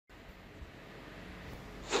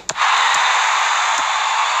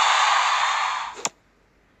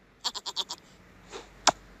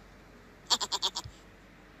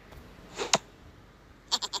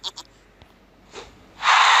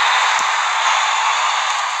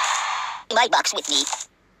My box with me.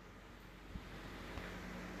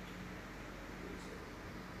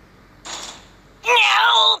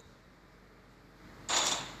 No!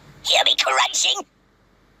 Hear me crunching?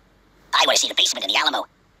 I want to see the basement in the Alamo.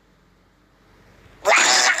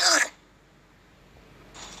 Read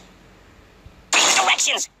the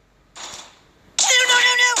directions! No!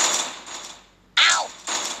 Ow!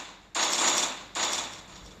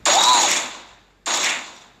 Oh.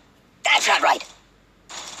 That's not right.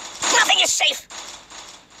 Nothing is safe.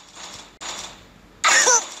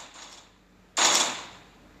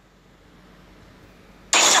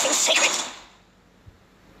 There's nothing sacred.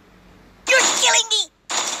 You're killing me!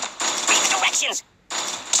 Read the directions!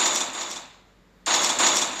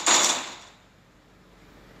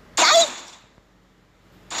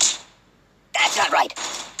 That's not right.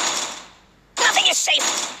 Nothing is safe.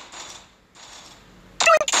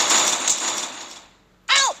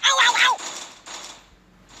 Ow!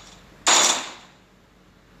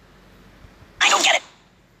 I don't get it.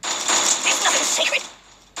 There's nothing sacred.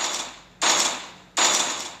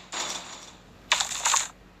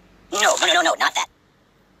 No, not that.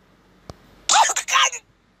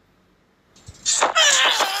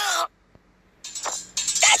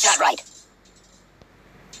 That's not right.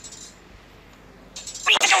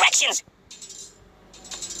 Read the directions.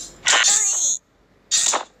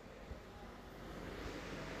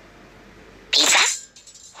 Pizza?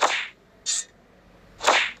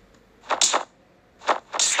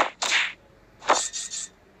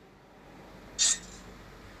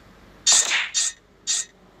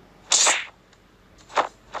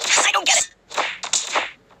 I don't get it.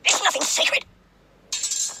 There's nothing sacred.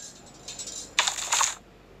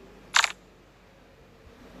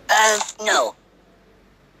 No.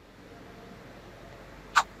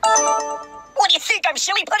 What do you think? I'm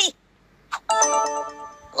silly putty?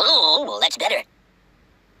 Oh, well, that's better.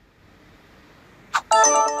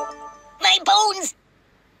 My bones!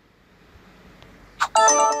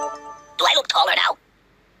 Do I look taller now?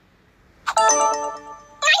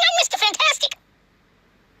 I'm Mr. Fantastic.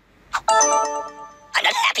 I'm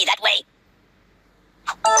not happy that way.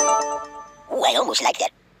 Oh, I almost like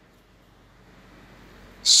that.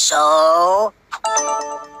 So...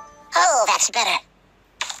 Oh, that's better.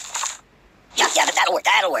 Yeah,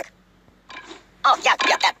 that'll work. Oh, yeah,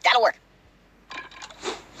 that'll work.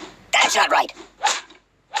 That's not right.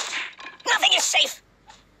 Nothing is safe.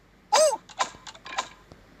 Ooh.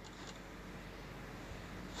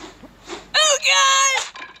 Oh, God!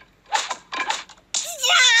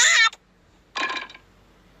 Stop!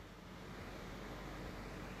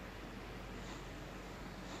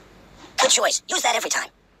 Good choice. Use that every time.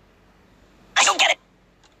 I don't get it.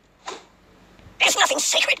 There's nothing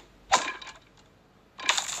sacred.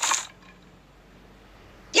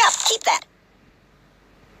 Yeah, keep that.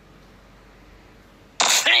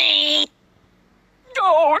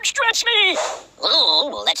 Don't stretch me. Oh,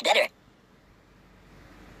 well, that's better.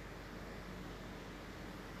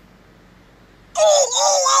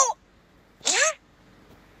 Oh!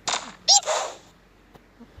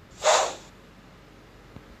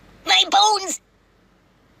 My bones.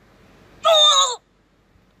 Oh!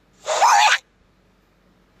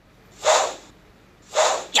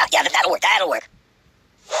 Yeah, that'll work.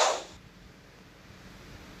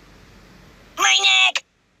 My neck!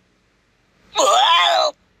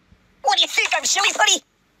 Whoa! What do you think? I'm silly putty?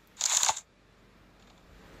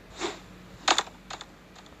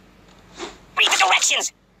 Read the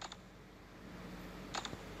directions!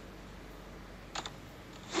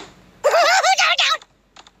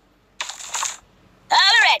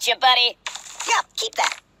 Holler at you, buddy. Yeah, keep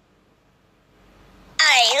that.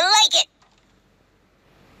 I like it.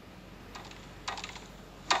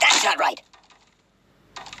 That's not right.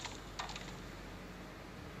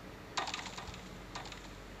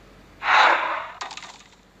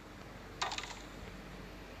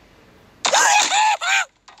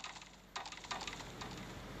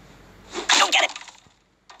 I don't get it.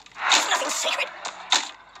 There's nothing sacred.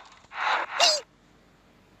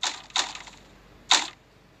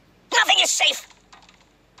 Nothing is safe.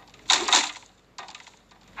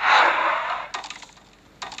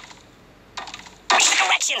 Read the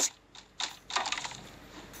directions.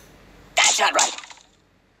 That's not right.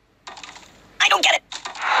 I don't get it.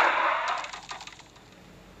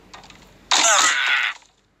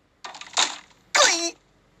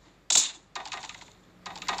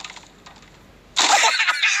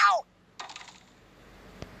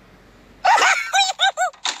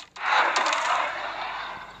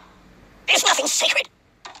 There's nothing sacred.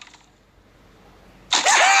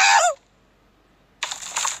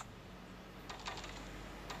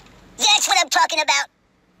 That's what I'm talking about.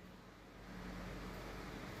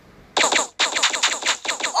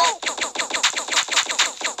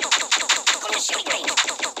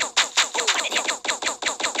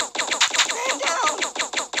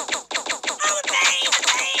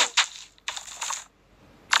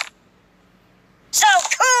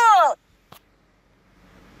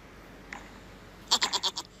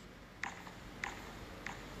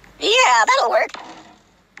 yeah, that'll work.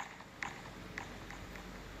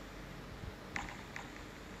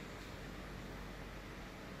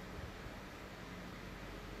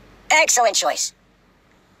 Excellent choice.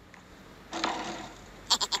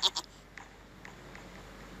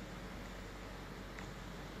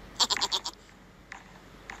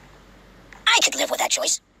 I could live with that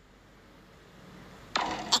choice.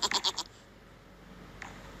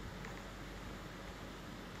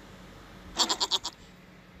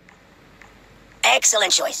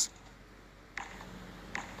 Excellent choice.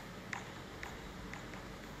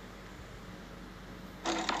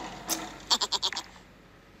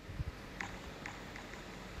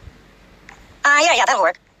 Yeah, that'll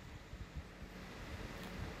work.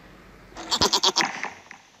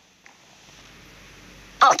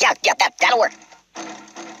 Oh, yeah, that'll work.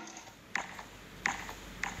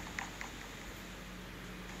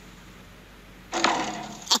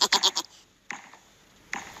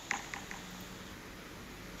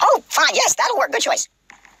 Oh, fine, yes, that'll work. Good choice.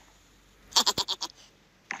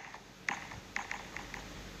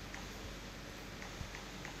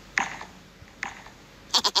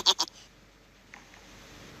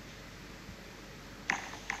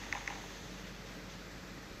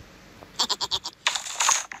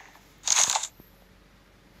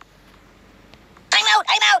 I'm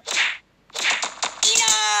out!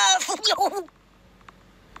 Enough!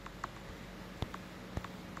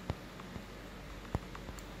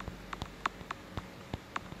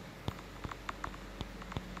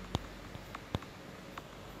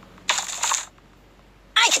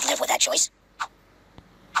 I could live with that choice.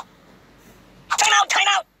 Time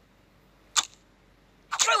out!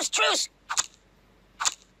 Truce!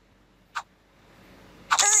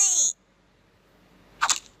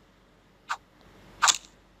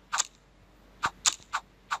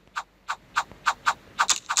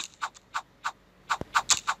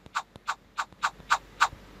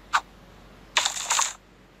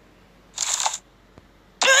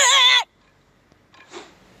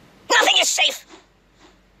 Nothing is safe.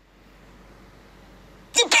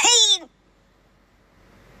 The pain.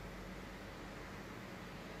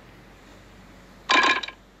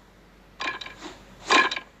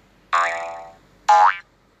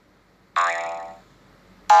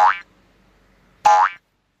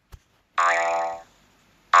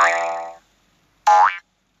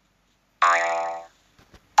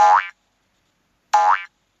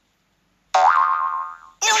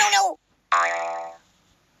 No.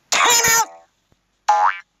 Time out.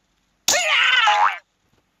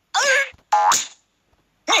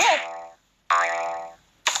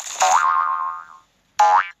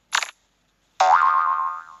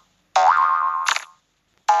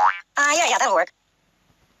 Yeah, that'll work.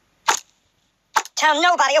 Tell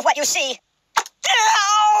nobody of what you see.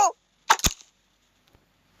 No!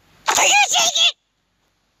 Are you taking it?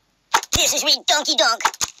 This is me, Donkey Donk.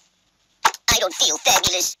 I don't feel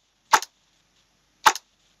fabulous.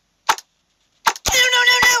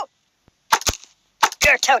 No!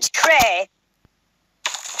 Your totes cray.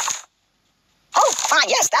 Oh, fine,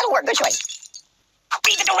 yes, that'll work. Good choice.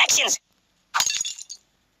 Read the directions.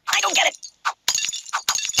 I don't get it.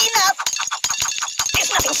 Enough.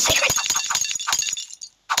 There's nothing sacred.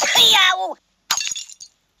 Yow.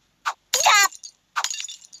 Stop.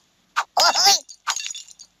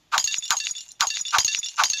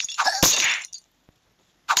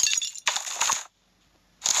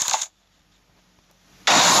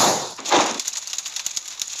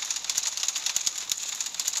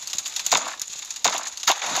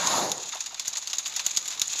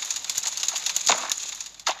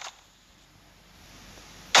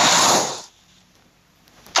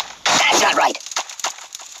 That's not right.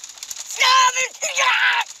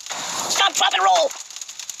 Stop, drop, and roll.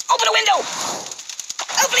 Open a window.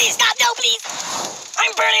 Oh, please, stop. No, please.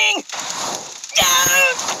 I'm burning. No.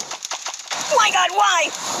 My God, why?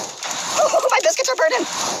 Oh, my biscuits are burning.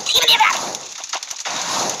 Give me that.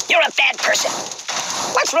 You're a bad person.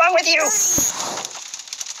 What's wrong with you?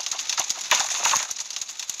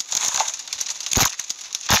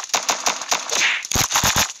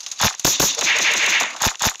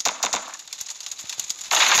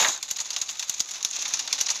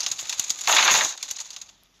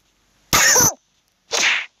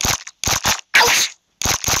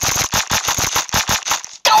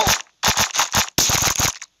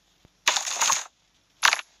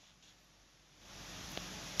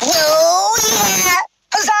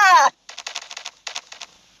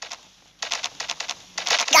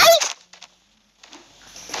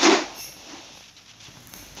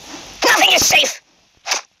 Nothing is safe.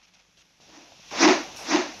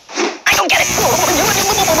 I don't get it.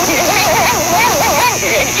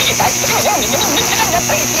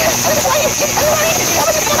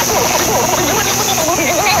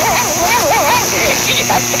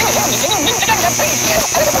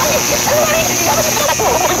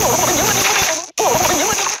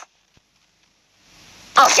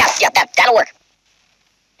 Oh, yeah, that'll work.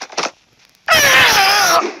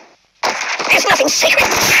 There's nothing sacred.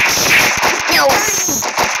 No.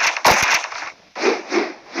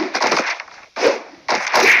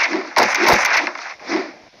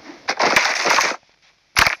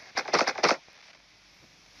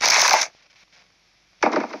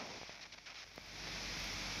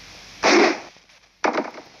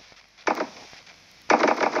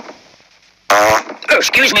 Oh,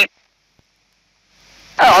 excuse me.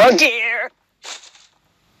 Oh, dear.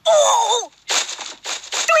 Oh!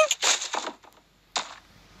 Doink!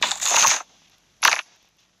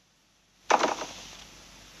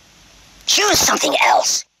 Choose something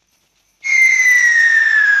else.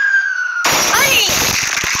 Aye!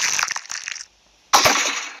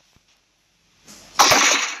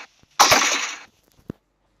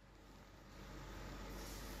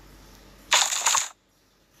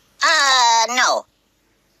 No.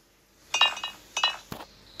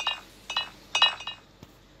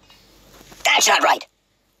 That's not right.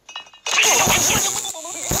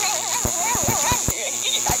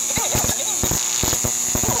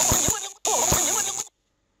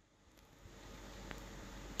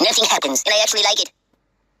 Nothing happens, and I actually like it.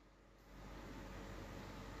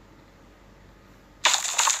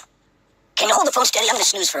 Can you hold the phone steady? I'm gonna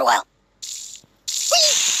snooze for a while.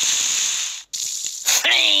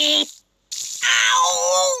 Whee!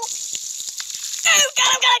 Ow! Oh,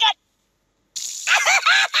 God!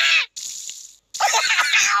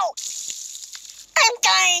 Ow! I'm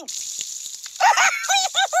dying!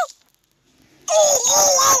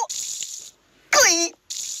 Oh! Oi!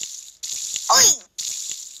 Oi!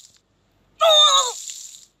 Oh!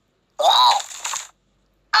 Oh!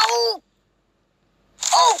 Ow!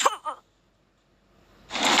 Oh!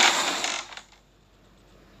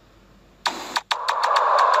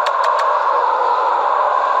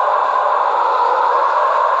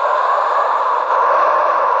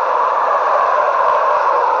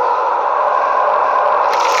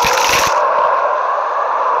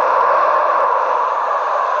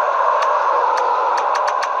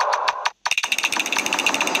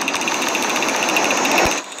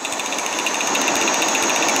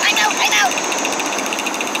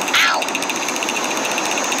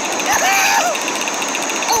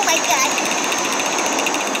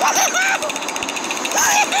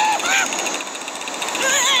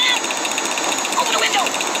 Open the window!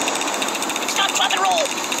 Stop, drop, and roll!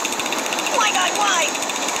 Oh my God, why?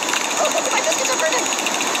 Oh, my biscuits are burning!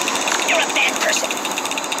 You're a bad person!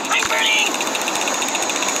 I'm burning!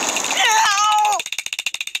 No!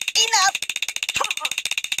 Enough!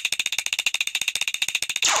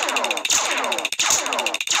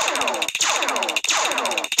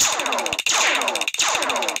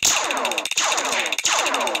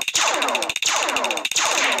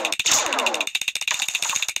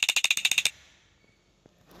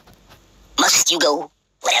 Must you go?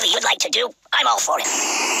 Whatever you'd like to do, I'm all for it.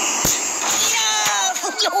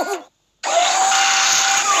 No!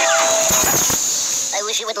 I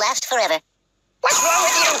wish it would last forever. What's wrong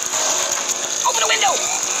with you? Open the window!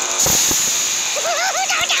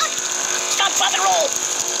 Stop, drop, and roll!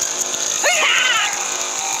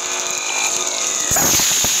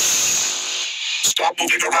 Stop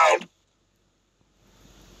moving around!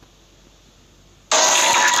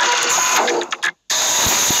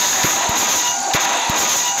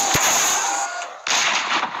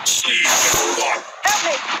 Help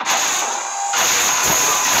me!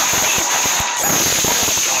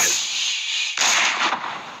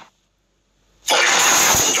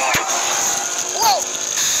 Whoa!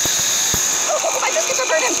 Oh, my biscuits are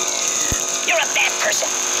burning! You're a bad person!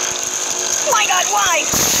 My God, why?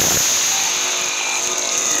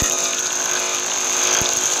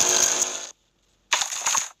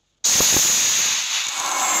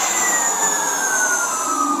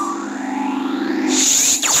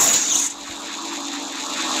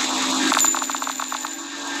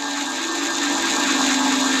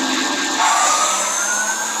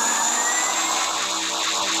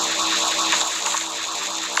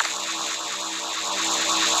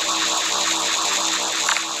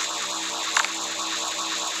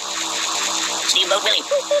 Steamboat Willie.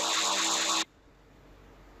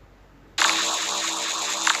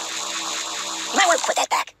 You might want to put that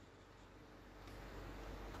back.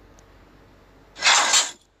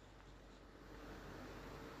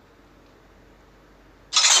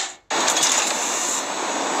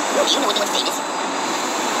 You know anyone's famous?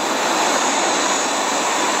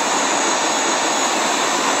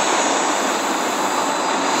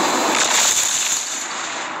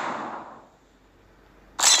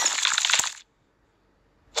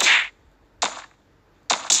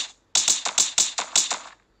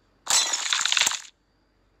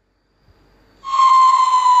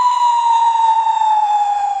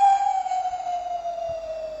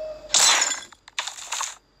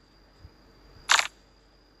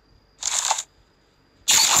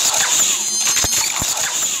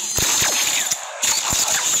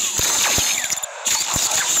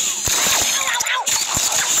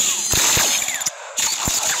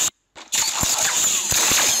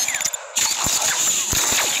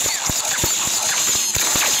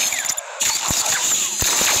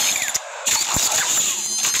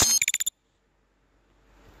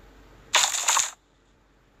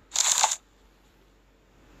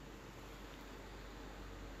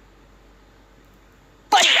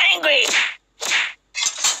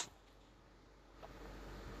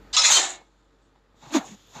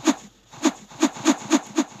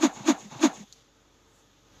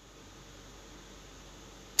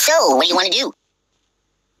 What do you want to do?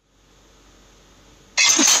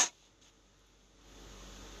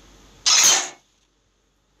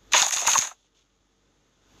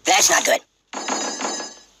 That's not good.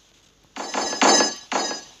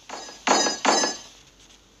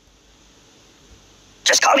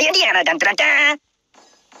 Just call me Indiana. Dun, dun, dun.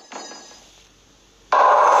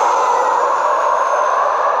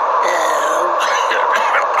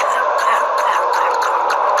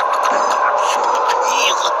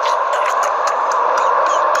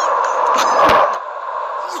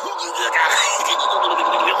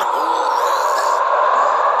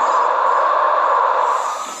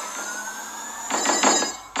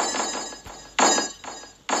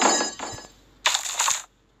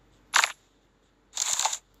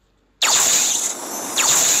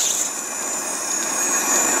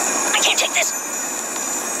 I can't take this.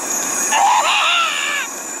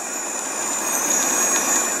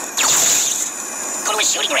 Go to a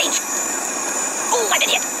shooting range. Oh, I've been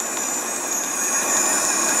hit.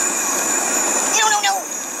 No, no, no.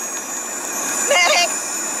 Medic.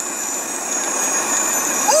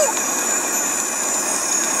 Ooh.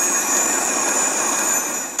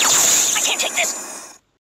 I can't take this.